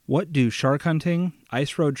What do shark hunting,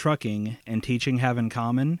 ice road trucking, and teaching have in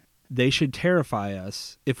common? They should terrify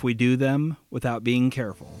us if we do them without being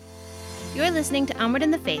careful. You're listening to Onward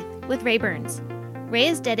in the Faith with Ray Burns. Ray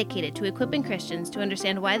is dedicated to equipping Christians to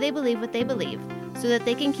understand why they believe what they believe so that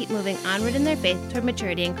they can keep moving onward in their faith toward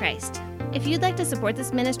maturity in Christ. If you'd like to support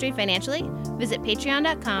this ministry financially, visit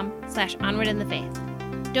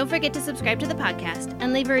patreon.com/onwardinthefaith. Don't forget to subscribe to the podcast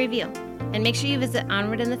and leave a review. And make sure you visit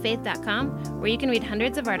onwardinthefaith.com, where you can read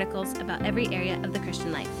hundreds of articles about every area of the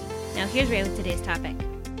Christian life. Now here's Ray with today's topic.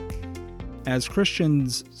 As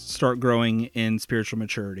Christians start growing in spiritual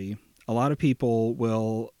maturity, a lot of people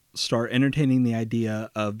will start entertaining the idea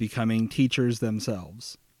of becoming teachers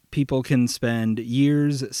themselves. People can spend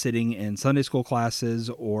years sitting in Sunday school classes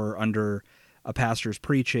or under a pastor's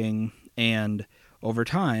preaching, and over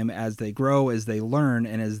time, as they grow, as they learn,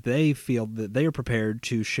 and as they feel that they are prepared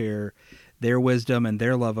to share their wisdom and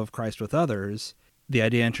their love of Christ with others, the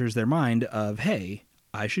idea enters their mind of, hey,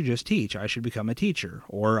 I should just teach. I should become a teacher,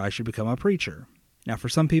 or I should become a preacher. Now, for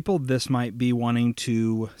some people, this might be wanting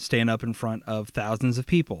to stand up in front of thousands of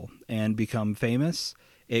people and become famous.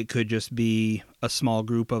 It could just be a small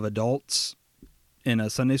group of adults in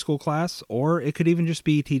a Sunday school class, or it could even just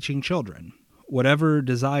be teaching children. Whatever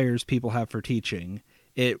desires people have for teaching,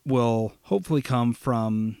 it will hopefully come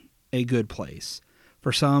from a good place.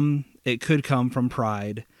 For some, it could come from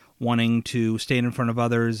pride, wanting to stand in front of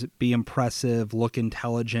others, be impressive, look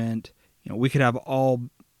intelligent. We could have all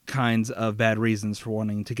kinds of bad reasons for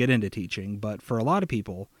wanting to get into teaching, but for a lot of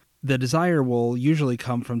people, the desire will usually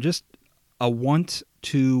come from just a want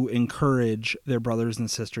to encourage their brothers and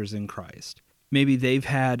sisters in Christ. Maybe they've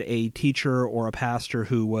had a teacher or a pastor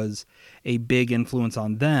who was a big influence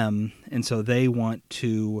on them, and so they want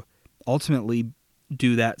to ultimately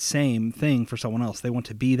do that same thing for someone else. They want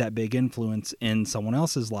to be that big influence in someone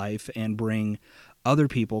else's life and bring other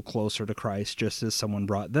people closer to Christ, just as someone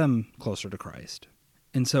brought them closer to Christ.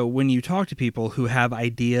 And so when you talk to people who have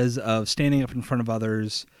ideas of standing up in front of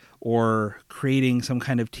others or creating some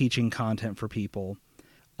kind of teaching content for people,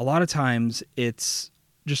 a lot of times it's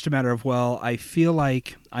just a matter of, well, I feel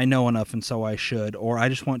like I know enough and so I should, or I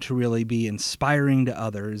just want to really be inspiring to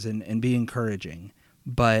others and be encouraging.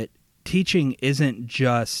 But teaching isn't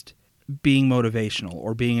just being motivational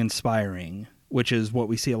or being inspiring, which is what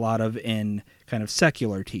we see a lot of in kind of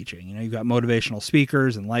secular teaching. You've got motivational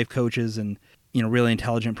speakers and life coaches and really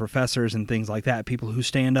intelligent professors and things like that, people who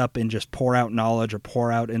stand up and just pour out knowledge or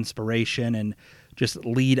pour out inspiration and just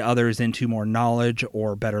lead others into more knowledge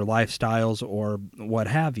or better lifestyles or what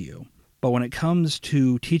have you. But when it comes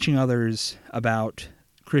to teaching others about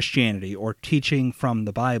Christianity or teaching from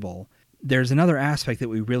the Bible, there's another aspect that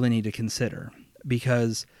we really need to consider,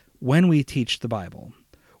 because when we teach the Bible,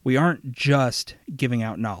 we aren't just giving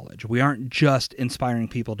out knowledge. We aren't just inspiring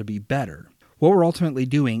people to be better. What we're ultimately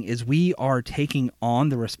doing is we are taking on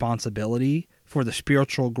the responsibility for the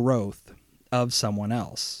spiritual growth of someone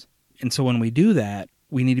else. And so when we do that,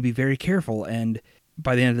 we need to be very careful. And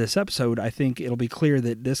by the end of this episode, I think it'll be clear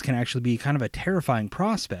that this can actually be kind of a terrifying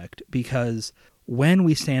prospect, because when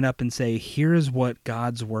we stand up and say, here's what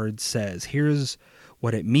God's word says, here's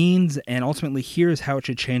what it means, and ultimately here's how it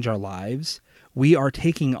should change our lives, we are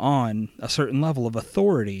taking on a certain level of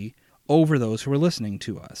authority over those who are listening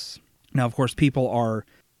to us. Now, of course, people are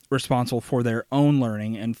responsible for their own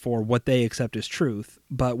learning and for what they accept as truth,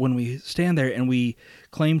 but when we stand there and we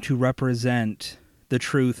claim to represent the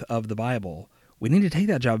truth of the Bible, we need to take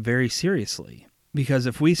that job very seriously, because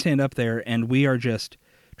if we stand up there and we are just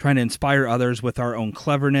trying to inspire others with our own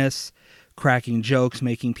cleverness, cracking jokes,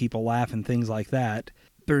 making people laugh and things like that,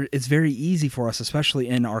 it's very easy for us, especially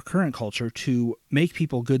in our current culture, to make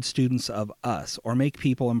people good students of us or make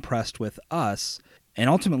people impressed with us and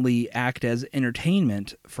ultimately act as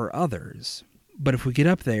entertainment for others. But if we get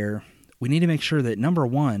up there, we need to make sure that, number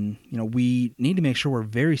one, we need to make sure we're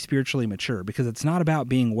very spiritually mature, because it's not about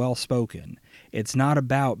being well-spoken. It's not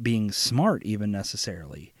about being smart even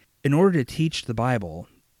necessarily. In order to teach the Bible,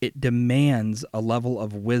 it demands a level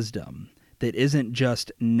of wisdom that isn't just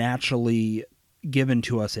naturally given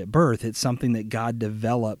to us at birth. It's something that God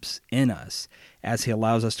develops in us as He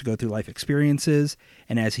allows us to go through life experiences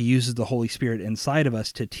and as He uses the Holy Spirit inside of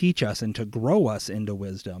us to teach us and to grow us into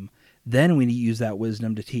wisdom. Then we use that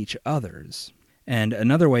wisdom to teach others. And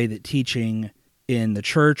another way that teaching in the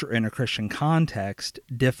church or in a Christian context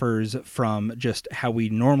differs from just how we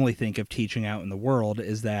normally think of teaching out in the world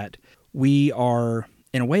is that we are,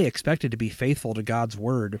 in a way, expected to be faithful to God's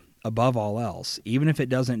word above all else, even if it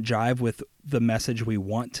doesn't jive with the message we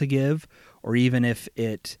want to give, or even if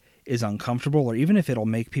it is uncomfortable, or even if it'll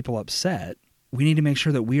make people upset. we need to make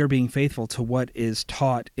sure that we are being faithful to what is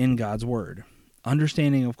taught in God's Word.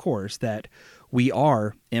 Understanding, of course, that we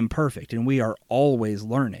are imperfect and we are always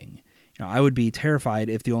learning. I would be terrified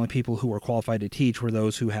if the only people who were qualified to teach were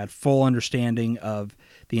those who had full understanding of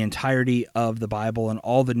the entirety of the Bible and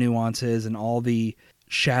all the nuances and all the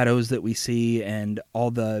shadows that we see and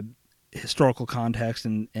all the historical context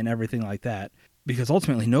and everything like that. Because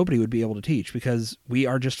ultimately nobody would be able to teach, because we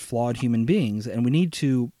are just flawed human beings, and we need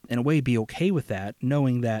to, in a way, be okay with that,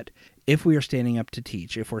 knowing that if we are standing up to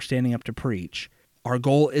teach, if we're standing up to preach, our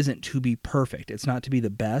goal isn't to be perfect. It's not to be the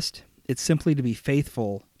best. It's simply to be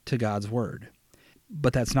faithful to God's Word.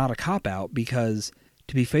 But that's not a cop-out, because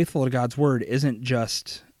to be faithful to God's Word isn't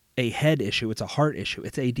just a head issue, it's a heart issue.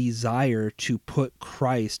 It's a desire to put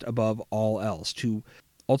Christ above all else, to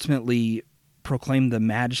ultimately proclaim the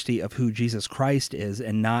majesty of who Jesus Christ is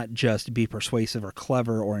and not just be persuasive or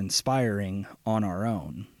clever or inspiring on our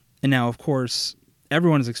own. And now, of course,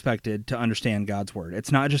 everyone is expected to understand God's Word.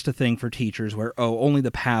 It's not just a thing for teachers where, only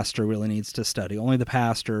the pastor really needs to study. Only the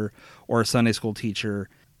pastor or a Sunday school teacher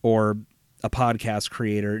or a podcast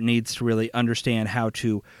creator needs to really understand how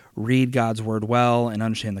to read God's Word well and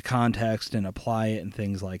understand the context and apply it and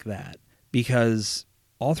things like that. Because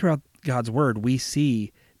all throughout God's Word, we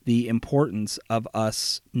see the importance of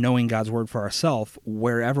us knowing God's Word for ourselves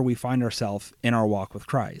wherever we find ourselves in our walk with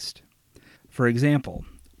Christ. For example,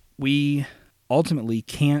 we ultimately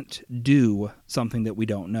can't do something that we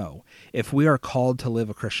don't know. If we are called to live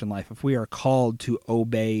a Christian life, if we are called to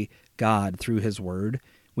obey God through His Word,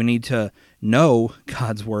 we need to know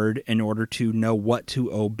God's Word in order to know what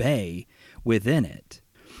to obey within it.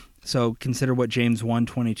 So consider what James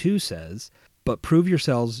 1:22 says, "But prove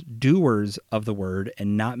yourselves doers of the Word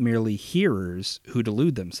and not merely hearers who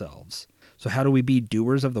delude themselves." So how do we be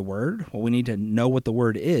doers of the Word? Well, we need to know what the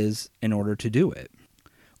Word is in order to do it.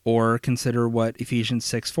 Or consider what Ephesians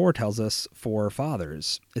 6:4 tells us for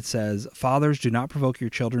fathers. It says, "Fathers, do not provoke your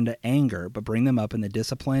children to anger, but bring them up in the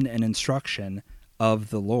discipline and instruction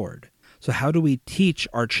of the Lord." So how do we teach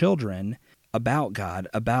our children about God,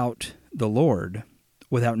 about the Lord,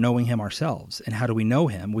 without knowing Him ourselves? And how do we know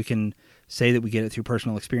Him? We can say that we get it through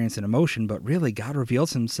personal experience and emotion, but really God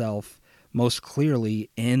reveals Himself most clearly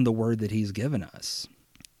in the Word that He's given us.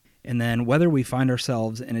 And then whether we find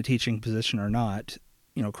ourselves in a teaching position or not,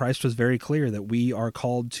 Christ was very clear that we are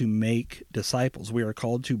called to make disciples. We are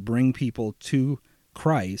called to bring people to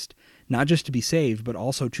Christ, not just to be saved, but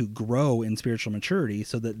also to grow in spiritual maturity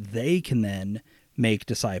so that they can then make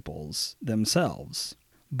disciples themselves.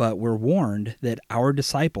 But we're warned that our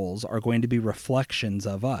disciples are going to be reflections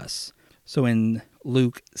of us. So in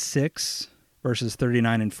Luke 6, verses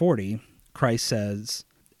 39 and 40, Christ says,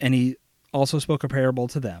 "And He also spoke a parable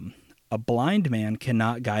to them. A blind man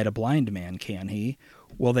cannot guide a blind man, can he?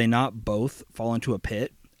 Will they not both fall into a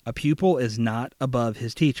pit? A pupil is not above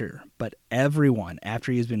his teacher, but everyone,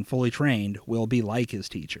 after he has been fully trained, will be like his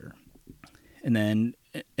teacher." And then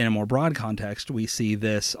in a more broad context, we see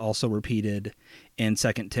this also repeated in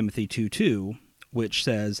 2 Timothy 2:2, which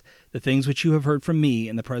says, "The things which you have heard from me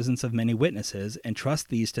in the presence of many witnesses, entrust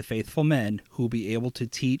these to faithful men who will be able to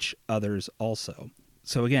teach others also."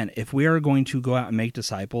 So again, if we are going to go out and make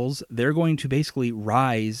disciples, they're going to basically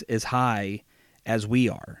rise as high as we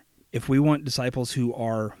are. If we want disciples who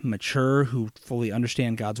are mature, who fully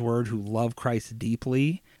understand God's Word, who love Christ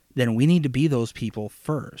deeply, then we need to be those people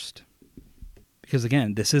first. Because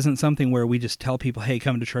again, this isn't something where we just tell people, "Hey,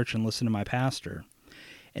 come to church and listen to my pastor."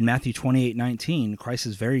 In Matthew 28:19, Christ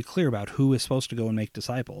is very clear about who is supposed to go and make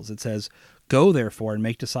disciples. It says, "Go therefore and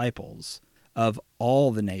make disciples of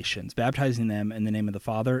all the nations, baptizing them in the name of the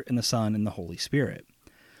Father and the Son and the Holy Spirit."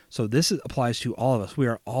 So this applies to all of us. We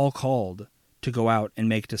are all called to go out and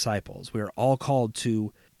make disciples. We are all called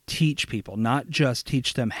to teach people, not just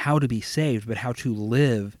teach them how to be saved, but how to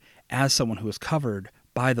live as someone who is covered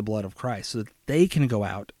by the blood of Christ so that they can go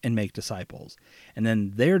out and make disciples. And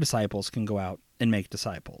then their disciples can go out and make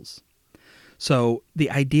disciples. So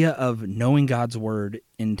the idea of knowing God's Word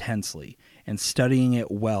intensely and studying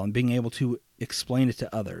it well and being able to explain it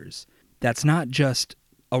to others, that's not just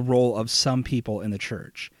a role of some people in the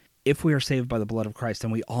church. If we are saved by the blood of Christ,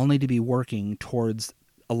 then we all need to be working towards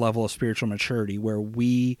a level of spiritual maturity where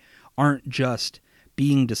we aren't just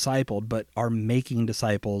being discipled, but are making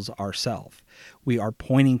disciples ourselves. We are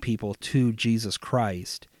pointing people to Jesus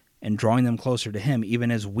Christ and drawing them closer to Him,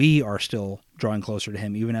 even as we are still drawing closer to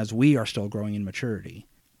Him, even as we are still growing in maturity.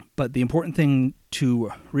 But the important thing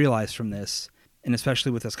to realize from this, and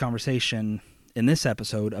especially with this conversation in this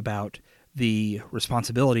episode about the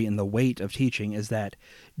responsibility and the weight of teaching, is that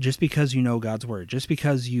just because you know God's Word, just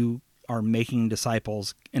because you are making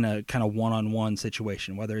disciples in a kind of one-on-one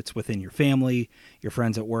situation, whether it's within your family, your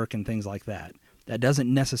friends at work, and things like that. That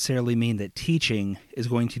doesn't necessarily mean that teaching is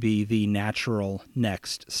going to be the natural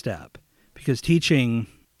next step, because teaching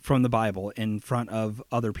from the Bible in front of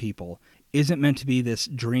other people isn't meant to be this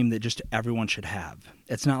dream that just everyone should have.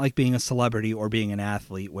 It's not like being a celebrity or being an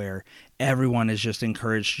athlete where everyone is just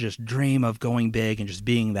encouraged to just dream of going big and just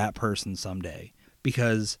being that person someday.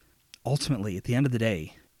 Because ultimately, at the end of the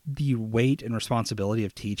day, the weight and responsibility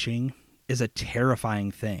of teaching is a terrifying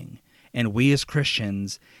thing. And we as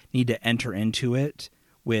Christians need to enter into it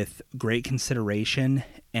with great consideration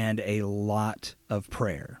and a lot of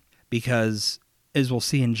prayer. Because, as we'll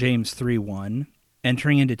see in James 3:1,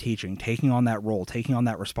 entering into teaching, taking on that role, taking on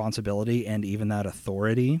that responsibility, and even that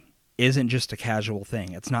authority isn't just a casual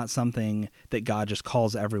thing. It's not something that God just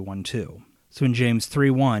calls everyone to. So in James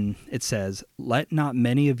 3:1, it says, "Let not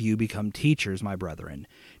many of you become teachers, my brethren,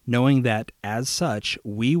 knowing that as such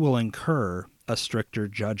we will incur a stricter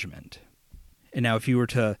judgment." And now if you were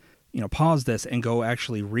to, pause this and go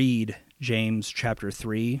actually read James chapter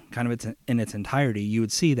 3, kind of in its entirety, you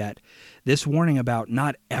would see that this warning about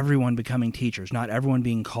not everyone becoming teachers, not everyone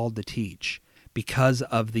being called to teach, because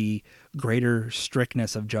of the greater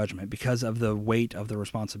strictness of judgment, because of the weight of the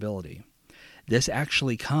responsibility. This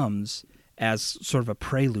actually comes as sort of a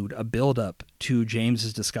prelude, a build-up to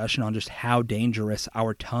James's discussion on just how dangerous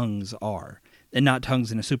our tongues are. And not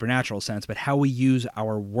tongues in a supernatural sense, but how we use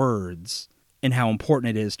our words and how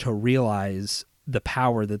important it is to realize the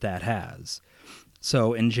power that has.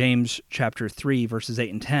 So in James chapter 3, verses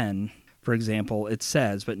 8 and 10, for example, it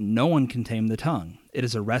says, "But no one can tame the tongue. It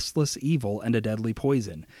is a restless evil and a deadly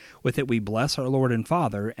poison. With it we bless our Lord and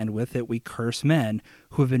Father, and with it we curse men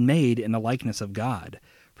who have been made in the likeness of God.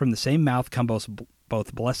 From the same mouth come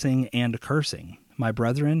both blessing and cursing. My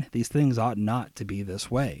brethren, these things ought not to be this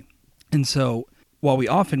way." And so while we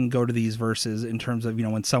often go to these verses in terms of,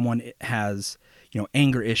 when someone has,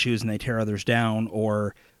 anger issues and they tear others down,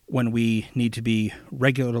 or when we need to be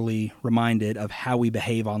regularly reminded of how we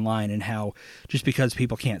behave online and how just because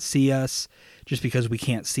people can't see us, just because we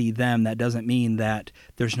can't see them, that doesn't mean that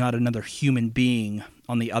there's not another human being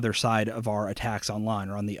on the other side of our attacks online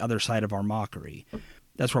or on the other side of our mockery.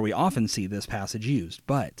 That's where we often see this passage used.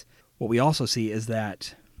 But what we also see is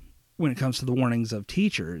that when it comes to the warnings of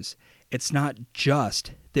teachers, it's not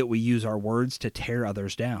just that we use our words to tear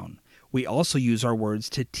others down. We also use our words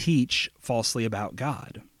to teach falsely about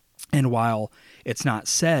God. And while it's not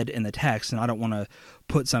said in the text, and I don't want to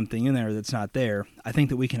put something in there that's not there, I think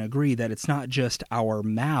that we can agree that it's not just our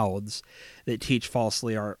mouths that teach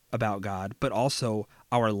falsely about God, but also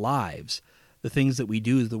our lives. The things that we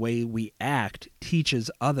do, the way we act,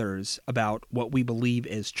 teaches others about what we believe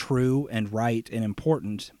is true and right and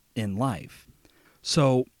important in life.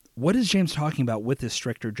 So what is James talking about with this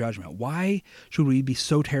stricter judgment? Why should we be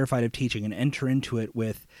so terrified of teaching and enter into it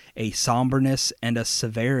with a somberness and a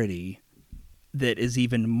severity that is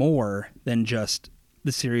even more than just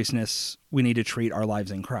the seriousness we need to treat our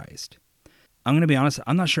lives in Christ? I'm going to be honest,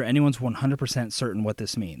 I'm not sure anyone's 100% certain what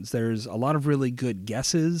this means. There's a lot of really good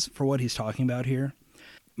guesses for what he's talking about here.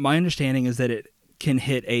 My understanding is that it can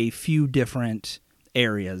hit a few different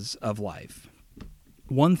areas of life.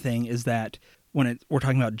 One thing is that when we're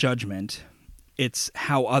talking about judgment, it's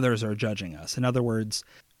how others are judging us. In other words,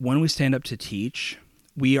 when we stand up to teach,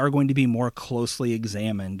 we are going to be more closely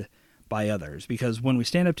examined by others. Because when we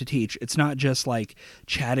stand up to teach, it's not just like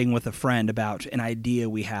chatting with a friend about an idea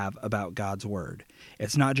we have about God's Word.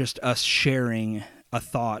 It's not just us sharing a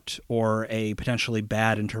thought or a potentially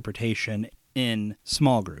bad interpretation in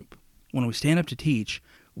small group. When we stand up to teach,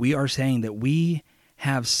 we are saying that we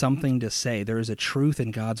have something to say. There is a truth in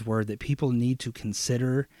God's Word that people need to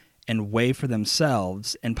consider and weigh for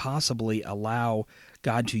themselves and possibly allow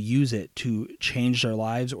God to use it to change their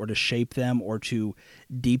lives or to shape them or to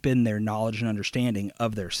deepen their knowledge and understanding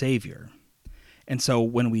of their Savior. And so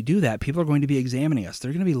when we do that, people are going to be examining us.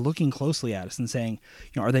 They're going to be looking closely at us and saying,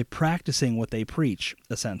 are they practicing what they preach,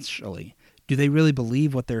 essentially? Do they really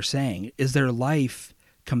believe what they're saying? Is their life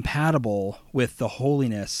compatible with the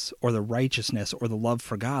holiness or the righteousness or the love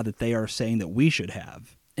for God that they are saying that we should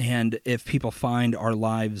have? And if people find our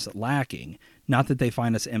lives lacking, not that they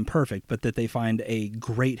find us imperfect, but that they find a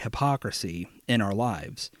great hypocrisy in our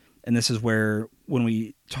lives. And this is where, when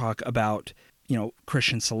we talk about,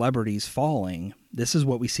 Christian celebrities falling, this is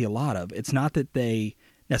what we see a lot of. It's not that they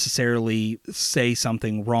necessarily say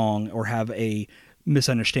something wrong or have a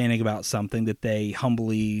misunderstanding about something that they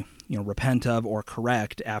humbly, repent of or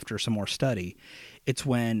correct after some more study. It's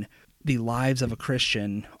when the lives of a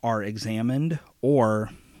Christian are examined, or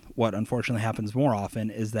what unfortunately happens more often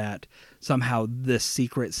is that somehow this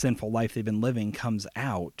secret sinful life they've been living comes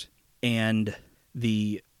out, and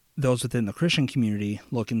those within the Christian community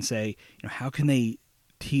look and say, how can they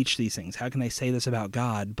teach these things? How can they say this about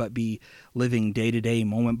God but be living day to day,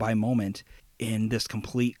 moment by moment in this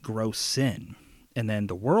complete gross sin? And then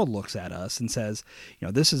the world looks at us and says,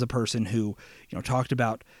 this is a person who, talked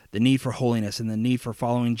about the need for holiness and the need for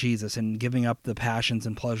following Jesus and giving up the passions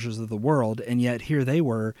and pleasures of the world. And yet here they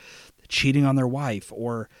were cheating on their wife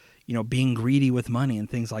or, being greedy with money and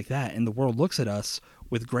things like that. And the world looks at us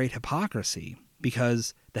with great hypocrisy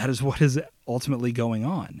because that is what is ultimately going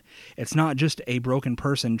on. It's not just a broken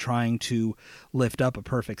person trying to lift up a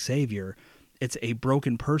perfect Savior. It's a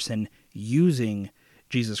broken person using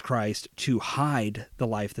Jesus Christ to hide the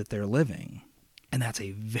life that they're living. And that's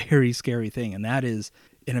a very scary thing. And that is,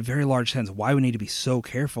 in a very large sense, why we need to be so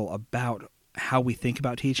careful about how we think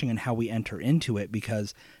about teaching and how we enter into it,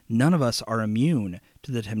 because none of us are immune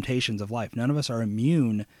to the temptations of life. None of us are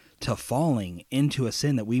immune to falling into a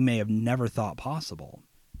sin that we may have never thought possible.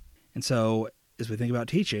 And so, as we think about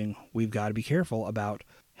teaching, we've got to be careful about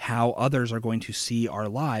how others are going to see our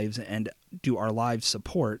lives, and do our lives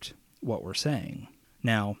support what we're saying.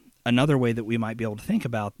 Now, another way that we might be able to think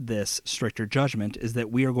about this stricter judgment is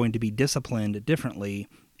that we are going to be disciplined differently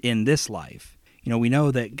in this life. We know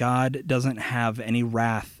that God doesn't have any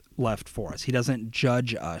wrath left for us. He doesn't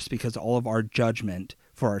judge us because all of our judgment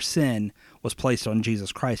for our sin was placed on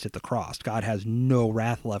Jesus Christ at the cross. God has no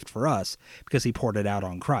wrath left for us because he poured it out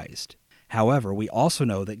on Christ. However, we also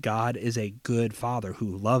know that God is a good Father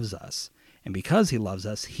who loves us. And because he loves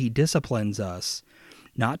us, he disciplines us,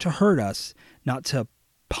 not to hurt us, not to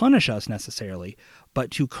punish us necessarily, but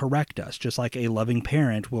to correct us, just like a loving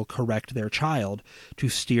parent will correct their child to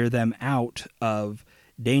steer them out of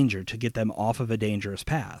danger, to get them off of a dangerous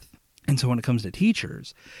path. And so when it comes to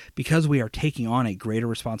teachers, because we are taking on a greater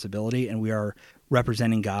responsibility and we are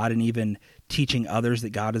representing God and even teaching others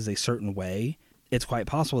that God is a certain way, it's quite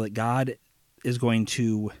possible that God is going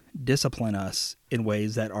to discipline us in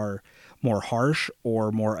ways that are more harsh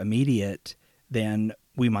or more immediate than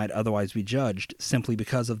we might otherwise be judged, simply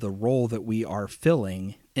because of the role that we are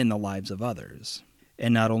filling in the lives of others.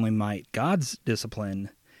 And not only might God's discipline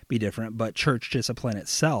be different, but church discipline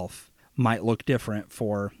itself might look different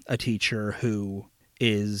for a teacher who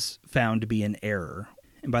is found to be in error.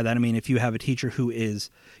 And by that I mean, if you have a teacher who is,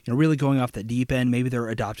 really going off the deep end, maybe they're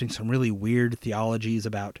adopting some really weird theologies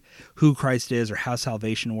about who Christ is or how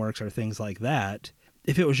salvation works or things like that.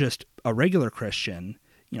 If it was just a regular Christian,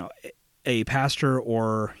 a pastor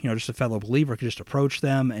or, just a fellow believer could just approach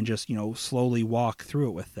them and just, slowly walk through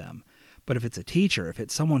it with them. But if it's a teacher, if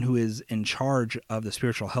it's someone who is in charge of the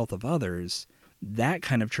spiritual health of others, that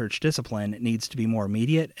kind of church discipline needs to be more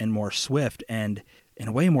immediate and more swift and in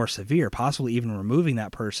a way more severe, possibly even removing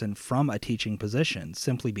that person from a teaching position,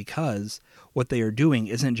 simply because what they are doing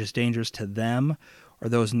isn't just dangerous to them or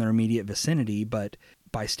those in their immediate vicinity, but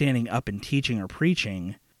by standing up and teaching or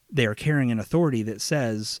preaching, they are carrying an authority that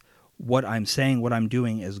says, what I'm saying, what I'm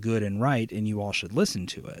doing is good and right, and you all should listen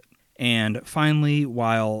to it. And finally,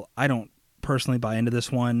 while I don't personally buy into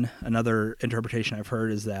this one, another interpretation I've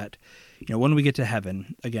heard is that, when we get to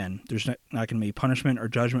heaven, again, there's not going to be punishment or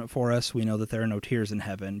judgment for us. We know that there are no tears in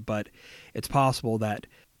heaven, but it's possible that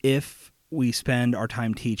if we spend our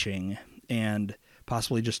time teaching and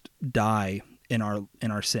possibly just die in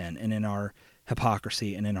our sin and in our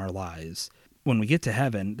hypocrisy and in our lies, when we get to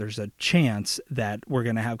heaven, there's a chance that we're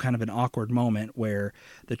going to have kind of an awkward moment where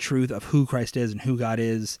the truth of who Christ is and who God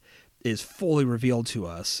is fully revealed to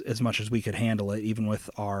us as much as we could handle it, even with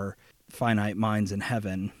our finite minds in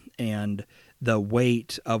heaven. And the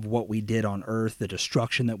weight of what we did on earth, the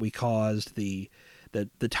destruction that we caused, the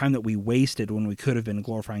time that we wasted when we could have been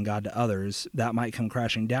glorifying God to others, that might come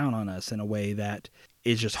crashing down on us in a way that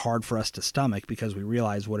is just hard for us to stomach because we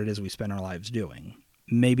realize what it is we spend our lives doing.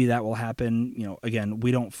 Maybe that will happen. Again,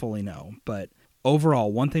 we don't fully know. But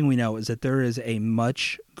overall, one thing we know is that there is a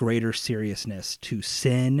much greater seriousness to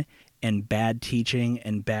sin and bad teaching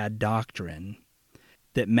and bad doctrine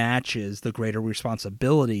that matches the greater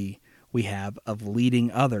responsibility we have of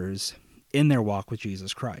leading others in their walk with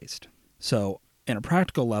Jesus Christ. So, in a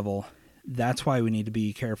practical level, that's why we need to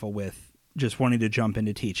be careful with just wanting to jump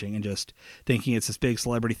into teaching and just thinking it's this big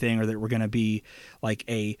celebrity thing or that we're going to be like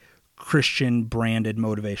a Christian branded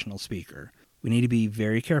motivational speaker. We need to be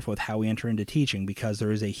very careful with how we enter into teaching because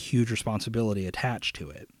there is a huge responsibility attached to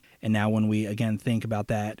it. And now when we, again, think about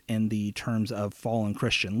that in the terms of fallen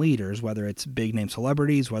Christian leaders, whether it's big-name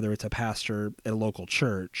celebrities, whether it's a pastor at a local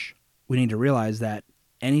church, we need to realize that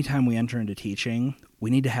anytime we enter into teaching,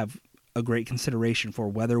 we need to have a great consideration for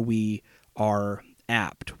whether we are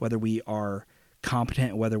apt, whether we are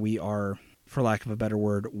competent, whether we are, for lack of a better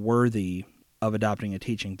word, worthy of adopting a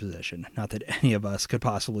teaching position. Not that any of us could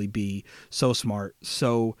possibly be so smart,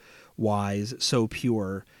 so wise, so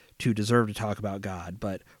pure to deserve to talk about God,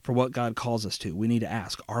 but for what God calls us to, we need to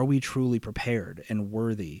ask, are we truly prepared and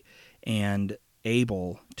worthy and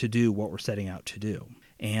able to do what we're setting out to do?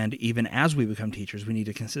 And even as we become teachers, we need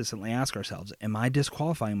to consistently ask ourselves, am I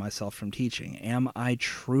disqualifying myself from teaching? Am I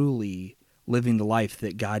truly living the life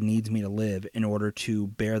that God needs me to live in order to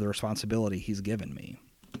bear the responsibility He's given me?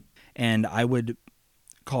 And I would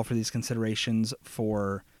call for these considerations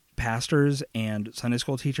for pastors and Sunday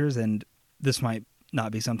school teachers, and this might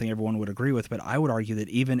not be something everyone would agree with, but I would argue that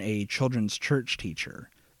even a children's church teacher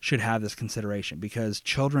should have this consideration, because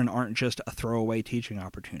children aren't just a throwaway teaching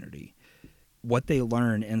opportunity. What they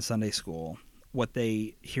learn in Sunday school, what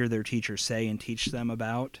they hear their teachers say and teach them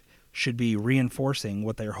about, should be reinforcing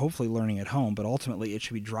what they're hopefully learning at home, but ultimately it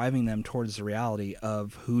should be driving them towards the reality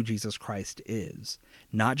of who Jesus Christ is.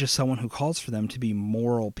 Not just someone who calls for them to be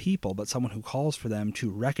moral people, but someone who calls for them to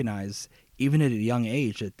recognize, even at a young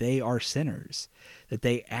age, that they are sinners, that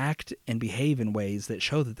they act and behave in ways that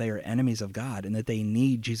show that they are enemies of God and that they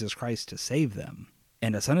need Jesus Christ to save them.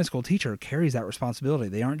 And a Sunday school teacher carries that responsibility.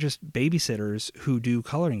 They aren't just babysitters who do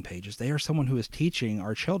coloring pages. They are someone who is teaching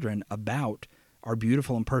our children about our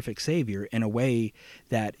beautiful and perfect Savior in a way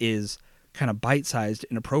that is kind of bite-sized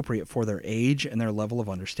and appropriate for their age and their level of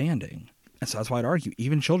understanding. And so that's why I'd argue,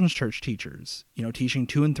 even children's church teachers, teaching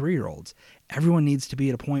 2- and 3-year-olds, everyone needs to be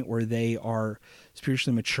at a point where they are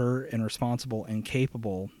spiritually mature and responsible and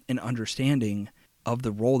capable in understanding of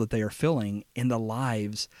the role that they are filling in the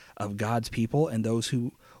lives of God's people and those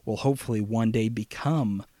who will hopefully one day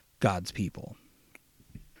become God's people.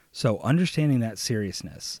 So understanding that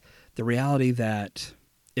seriousness, the reality that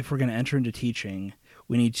if we're going to enter into teaching,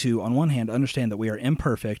 we need to, on one hand, understand that we are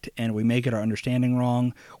imperfect and we may get our understanding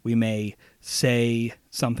wrong. We may say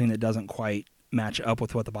something that doesn't quite match up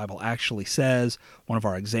with what the Bible actually says. One of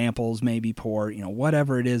our examples may be poor,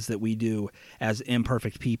 whatever it is that we do as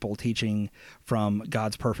imperfect people teaching from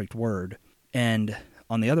God's perfect word. And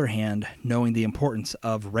on the other hand, knowing the importance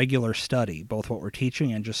of regular study, both what we're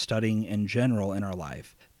teaching and just studying in general in our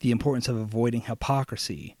life, the importance of avoiding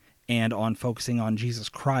hypocrisy, and on focusing on Jesus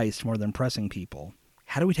Christ more than pressing people.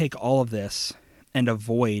 How do we take all of this and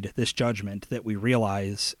avoid this judgment that we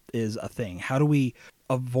realize is a thing? How do we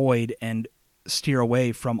avoid and steer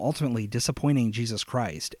away from ultimately disappointing Jesus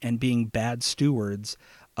Christ and being bad stewards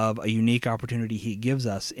of a unique opportunity He gives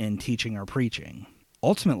us in teaching or preaching?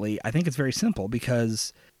 Ultimately, I think it's very simple,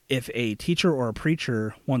 because if a teacher or a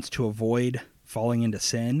preacher wants to avoid falling into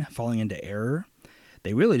sin, falling into error,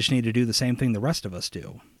 they really just need to do the same thing the rest of us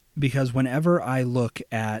do. Because whenever I look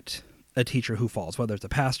at a teacher who falls, whether it's a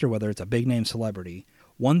pastor, whether it's a big-name celebrity,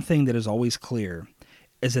 one thing that is always clear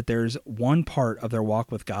is that there's one part of their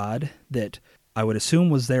walk with God that I would assume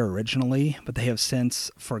was there originally, but they have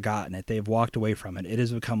since forgotten it. They've walked away from it. It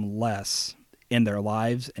has become less in their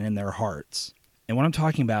lives and in their hearts. And what I'm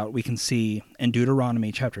talking about, we can see in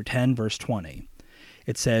Deuteronomy chapter 10, verse 20.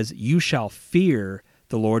 It says, "You shall fear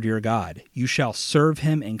the Lord your God. You shall serve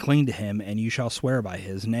Him and cling to Him, and you shall swear by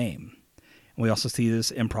His name." And we also see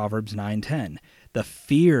this in Proverbs 9:10. "The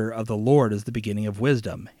fear of the Lord is the beginning of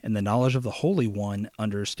wisdom, and the knowledge of the Holy One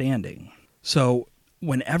understanding." So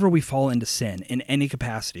whenever we fall into sin in any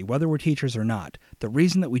capacity, whether we're teachers or not, the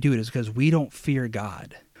reason that we do it is because we don't fear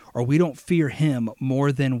God, or we don't fear Him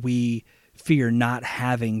more than we fear not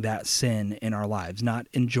having that sin in our lives, not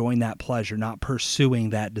enjoying that pleasure, not pursuing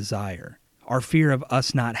that desire. Our fear of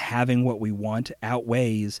us not having what we want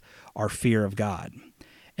outweighs our fear of God.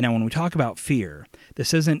 And now when we talk about fear,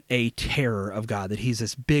 this isn't a terror of God, that He's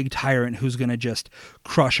this big tyrant who's going to just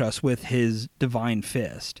crush us with His divine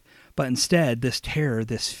fist. But instead, this fear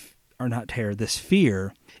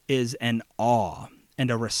is an awe and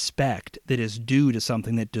a respect that is due to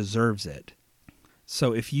something that deserves it.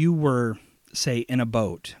 So if you were, say, in a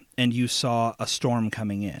boat and you saw a storm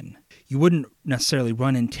coming in, you wouldn't necessarily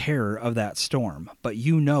run in terror of that storm, but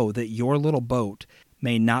you know that your little boat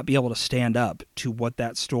may not be able to stand up to what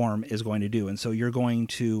that storm is going to do. And so you're going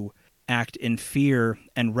to act in fear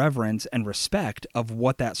and reverence and respect of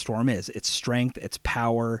what that storm is, its strength, its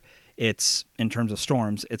power, its, in terms of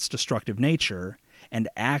storms, its destructive nature, and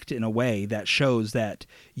act in a way that shows that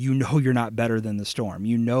you know you're not better than the storm.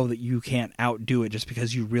 You know that you can't outdo it just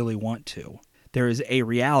because you really want to. There is a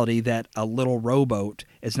reality that a little rowboat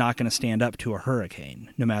is not going to stand up to a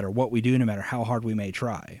hurricane, no matter what we do, no matter how hard we may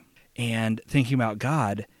try. And thinking about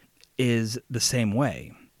God is the same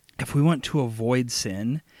way. if we want to avoid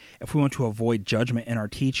sin, if we want to avoid judgment in our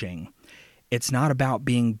teaching, it's not about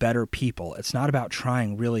being better people. It's not about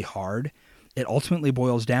trying really hard. It ultimately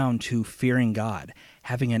boils down to fearing God,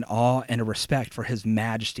 having an awe and a respect for his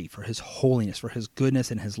majesty, for his holiness, for his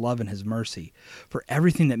goodness and his love and his mercy, for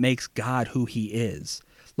everything that makes God who he is,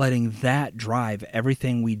 letting that drive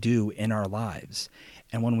everything we do in our lives.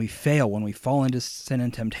 And when we fail, when we fall into sin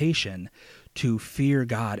and temptation, to fear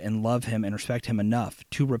God and love him and respect him enough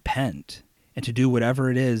to repent and to do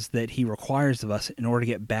whatever it is that he requires of us in order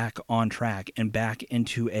to get back on track and back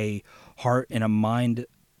into a heart and a mind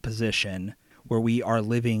position where we are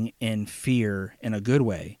living in fear in a good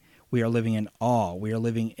way. We are living in awe. We are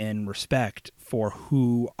living in respect for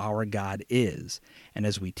who our God is. And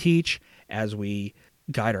as we teach, as we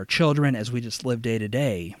guide our children, as we just live day to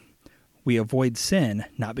day, we avoid sin,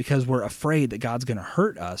 not because we're afraid that God's going to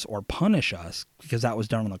hurt us or punish us, because that was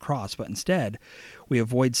done on the cross, but instead we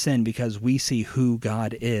avoid sin because we see who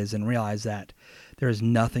God is and realize that there is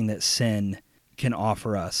nothing that sin can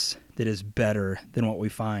offer us that is better than what we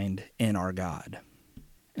find in our God.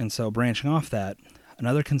 And so branching off that,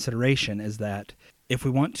 another consideration is that if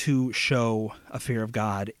we want to show a fear of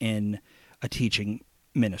God in a teaching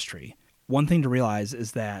ministry, one thing to realize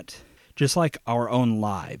is that just like our own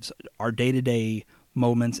lives, our day-to-day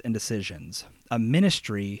moments and decisions, a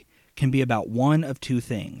ministry can be about one of two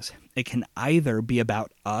things. It can either be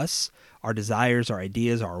about us, our desires, our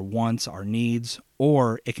ideas, our wants, our needs,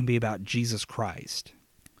 or it can be about Jesus Christ.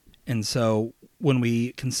 And so when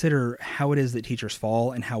we consider how it is that teachers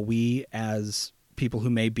fall and how we as people who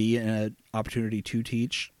may be in an opportunity to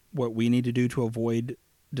teach, what we need to do to avoid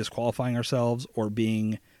disqualifying ourselves or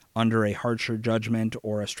being under a harsher judgment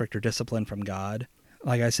or a stricter discipline from God.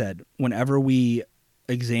 Like I said, whenever we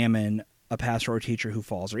examine a pastor or teacher who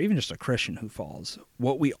falls, or even just a Christian who falls,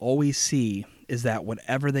 what we always see is that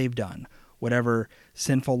whatever they've done, whatever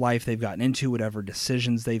sinful life they've gotten into, whatever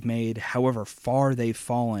decisions they've made, however far they've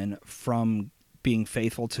fallen from being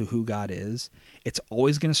faithful to who God is, it's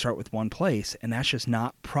always going to start with one place, and that's just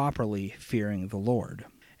not properly fearing the Lord.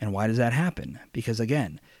 And why does that happen? Because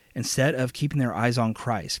again, instead of keeping their eyes on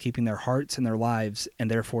Christ, keeping their hearts and their lives, and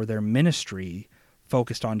therefore their ministry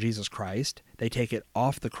focused on Jesus Christ, they take it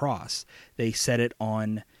off the cross. They set it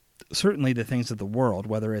on certainly the things of the world,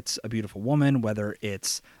 whether it's a beautiful woman, whether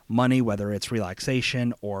it's money, whether it's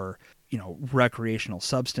relaxation or, recreational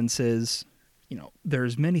substances.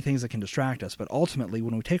 There's many things that can distract us, but ultimately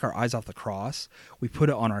when we take our eyes off the cross, we put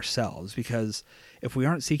it on ourselves, because if we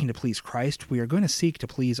aren't seeking to please Christ, we are going to seek to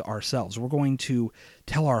please ourselves. We're going to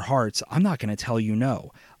tell our hearts, I'm not going to tell you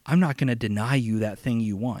no. I'm not going to deny you that thing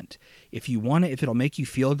you want. If you want it, if it'll make you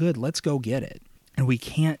feel good, let's go get it. And we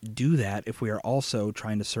can't do that if we are also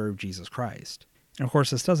trying to serve Jesus Christ. And of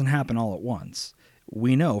course, this doesn't happen all at once.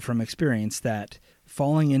 We know from experience that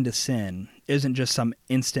falling into sin isn't just some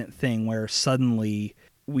instant thing where suddenly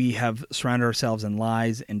we have surrounded ourselves in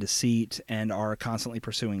lies and deceit and are constantly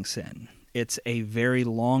pursuing sin. It's a very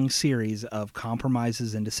long series of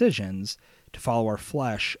compromises and decisions to follow our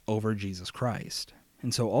flesh over Jesus Christ.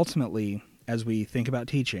 And so ultimately, as we think about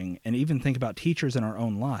teaching and even think about teachers in our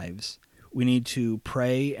own lives, we need to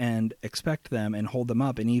pray and expect them and hold them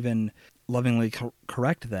up and even lovingly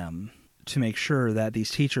correct them to make sure that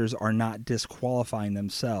these teachers are not disqualifying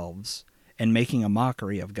themselves and making a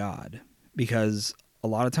mockery of God. Because a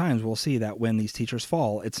lot of times we'll see that when these teachers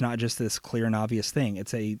fall, it's not just this clear and obvious thing.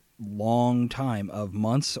 It's a long time of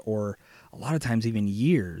months or a lot of times even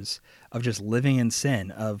years of just living in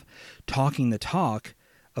sin, of talking the talk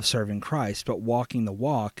of serving Christ, but walking the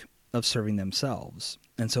walk of serving themselves.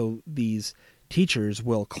 And so these teachers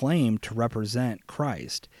will claim to represent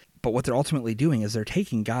Christ, but what they're ultimately doing is they're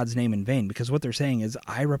taking God's name in vain, because what they're saying is,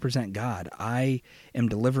 I represent God. I am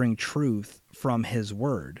delivering truth from his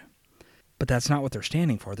word. But that's not what they're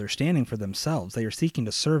standing for. They're standing for themselves. They are seeking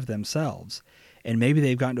to serve themselves. And maybe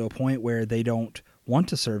they've gotten to a point where they don't want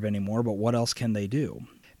to serve anymore, but what else can they do?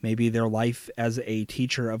 Maybe their life as a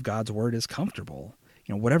teacher of God's word is comfortable.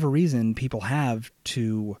 Whatever reason people have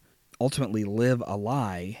to ultimately live a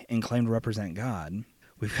lie and claim to represent God,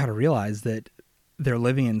 we've got to realize that they're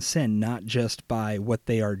living in sin, not just by what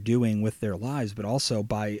they are doing with their lives, but also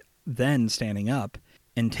by then standing up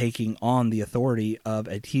and taking on the authority of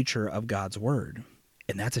a teacher of God's word.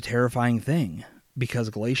 And that's a terrifying thing, because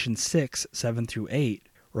Galatians 6:7-8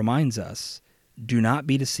 reminds us, do not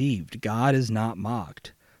be deceived. God is not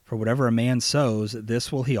mocked. For whatever a man sows,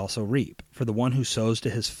 this will he also reap. For the one who sows to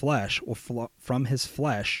his flesh will from his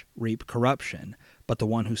flesh reap corruption, but the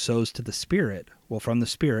one who sows to the Spirit will from the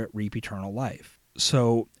Spirit reap eternal life.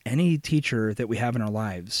 So any teacher that we have in our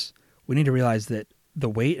lives, we need to realize that the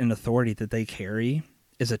weight and authority that they carry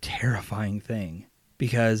is a terrifying thing,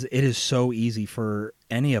 because it is so easy for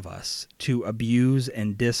any of us to abuse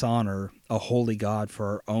and dishonor a holy God for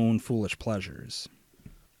our own foolish pleasures.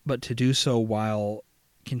 But to do so while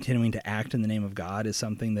continuing to act in the name of God is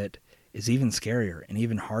something that is even scarier and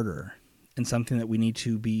even harder, and something that we need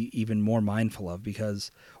to be even more mindful of,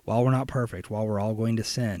 because while we're not perfect, while we're all going to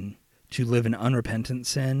sin, to live in unrepentant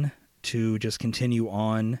sin, to just continue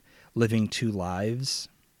on living two lives,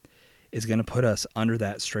 is going to put us under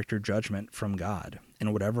that stricter judgment from God.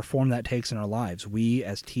 In whatever form that takes in our lives, we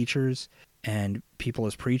as teachers and people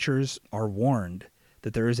as preachers are warned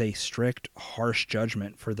that there is a strict, harsh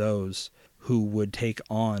judgment for those who would take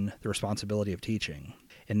on the responsibility of teaching.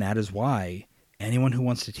 And that is why anyone who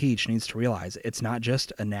wants to teach needs to realize it's not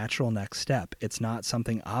just a natural next step. It's not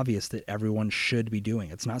something obvious that everyone should be doing.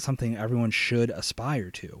 It's not something everyone should aspire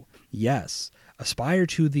to. Yes, aspire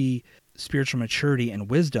to the spiritual maturity and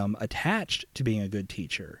wisdom attached to being a good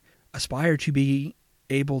teacher. Aspire to be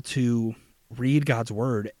able to read God's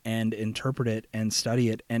word and interpret it and study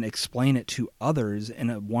it and explain it to others in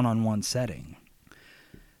a one-on-one setting.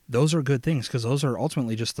 Those are good things, because those are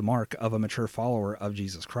ultimately just the mark of a mature follower of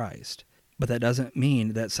Jesus Christ. But that doesn't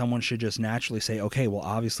mean that someone should just naturally say, okay, well,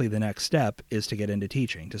 obviously the next step is to get into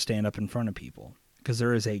teaching, to stand up in front of people, because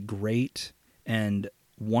there is a great and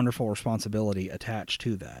wonderful responsibility attached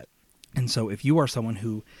to that. And so if you are someone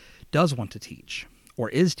who does want to teach or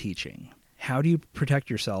is teaching, how do you protect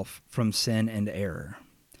yourself from sin and error?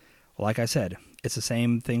 Well, like I said, it's the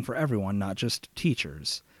same thing for everyone, not just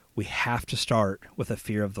teachers. We have to start with a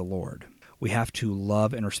fear of the Lord. We have to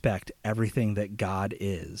love and respect everything that God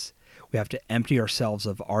is. We have to empty ourselves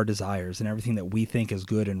of our desires and everything that we think is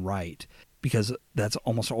good and right, because that's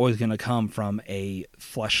almost always going to come from a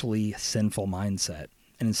fleshly, sinful mindset.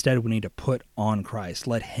 And instead, we need to put on Christ.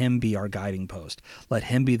 Let him be our guiding post. Let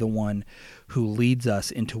him be the one who leads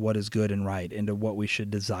us into what is good and right, into what we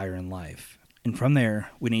should desire in life. And from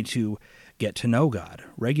there, we need to get to know God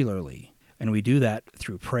regularly. And we do that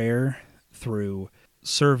through prayer, through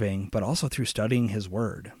serving, but also through studying his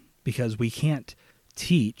word. Because we can't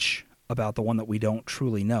teach about the one that we don't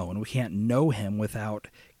truly know, and we can't know him without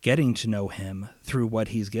getting to know him through what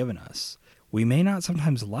he's given us. We may not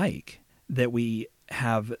sometimes like that we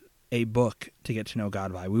have a book to get to know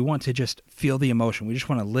God by. We want to just feel the emotion. We just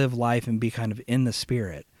want to live life and be kind of in the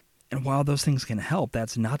spirit. And while those things can help,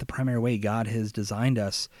 that's not the primary way God has designed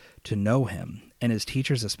us to know him. And as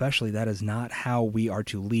teachers especially, that is not how we are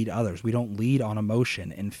to lead others. We don't lead on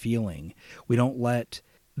emotion and feeling. We don't let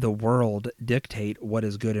the world dictate what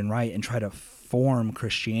is good and right and try to form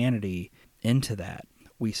Christianity into that.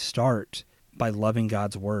 We start by loving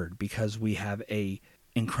God's word, because we have a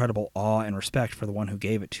incredible awe and respect for the one who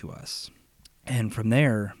gave it to us. And from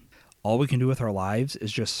there, all we can do with our lives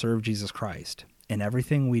is just serve Jesus Christ in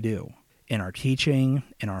everything we do, in our teaching,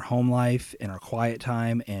 in our home life, in our quiet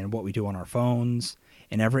time, and what we do on our phones,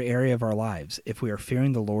 in every area of our lives. If we are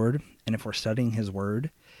fearing the Lord and if we're studying his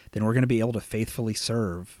word, then we're going to be able to faithfully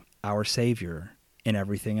serve our Savior in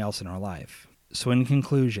everything else in our life. So in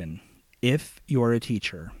conclusion, if you are a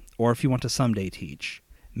teacher, or if you want to someday teach,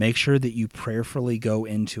 make sure that you prayerfully go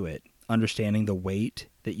into it, understanding the weight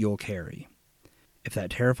that you'll carry. If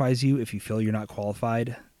that terrifies you, if you feel you're not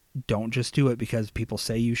qualified, don't just do it because people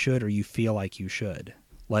say you should or you feel like you should.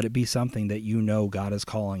 Let it be something that you know God is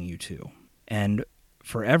calling you to. And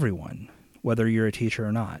for everyone, whether you're a teacher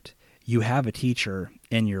or not, you have a teacher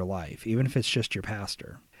in your life, even if it's just your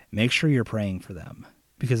pastor. Make sure you're praying for them,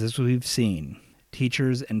 because as we've seen,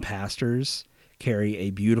 teachers and pastors carry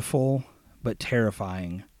a beautiful but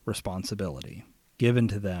terrifying responsibility given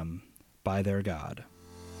to them by their God.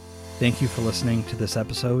 Thank you for listening to this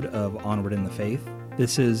episode of Onward in the Faith.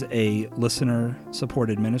 This is a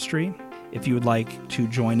listener-supported ministry. If you would like to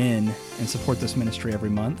join in and support this ministry every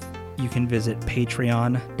month, you can visit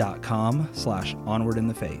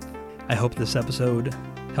patreon.com/onwardinthefaith. I hope this episode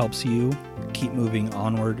helps you keep moving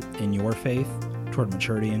onward in your faith toward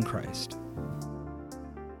maturity in Christ.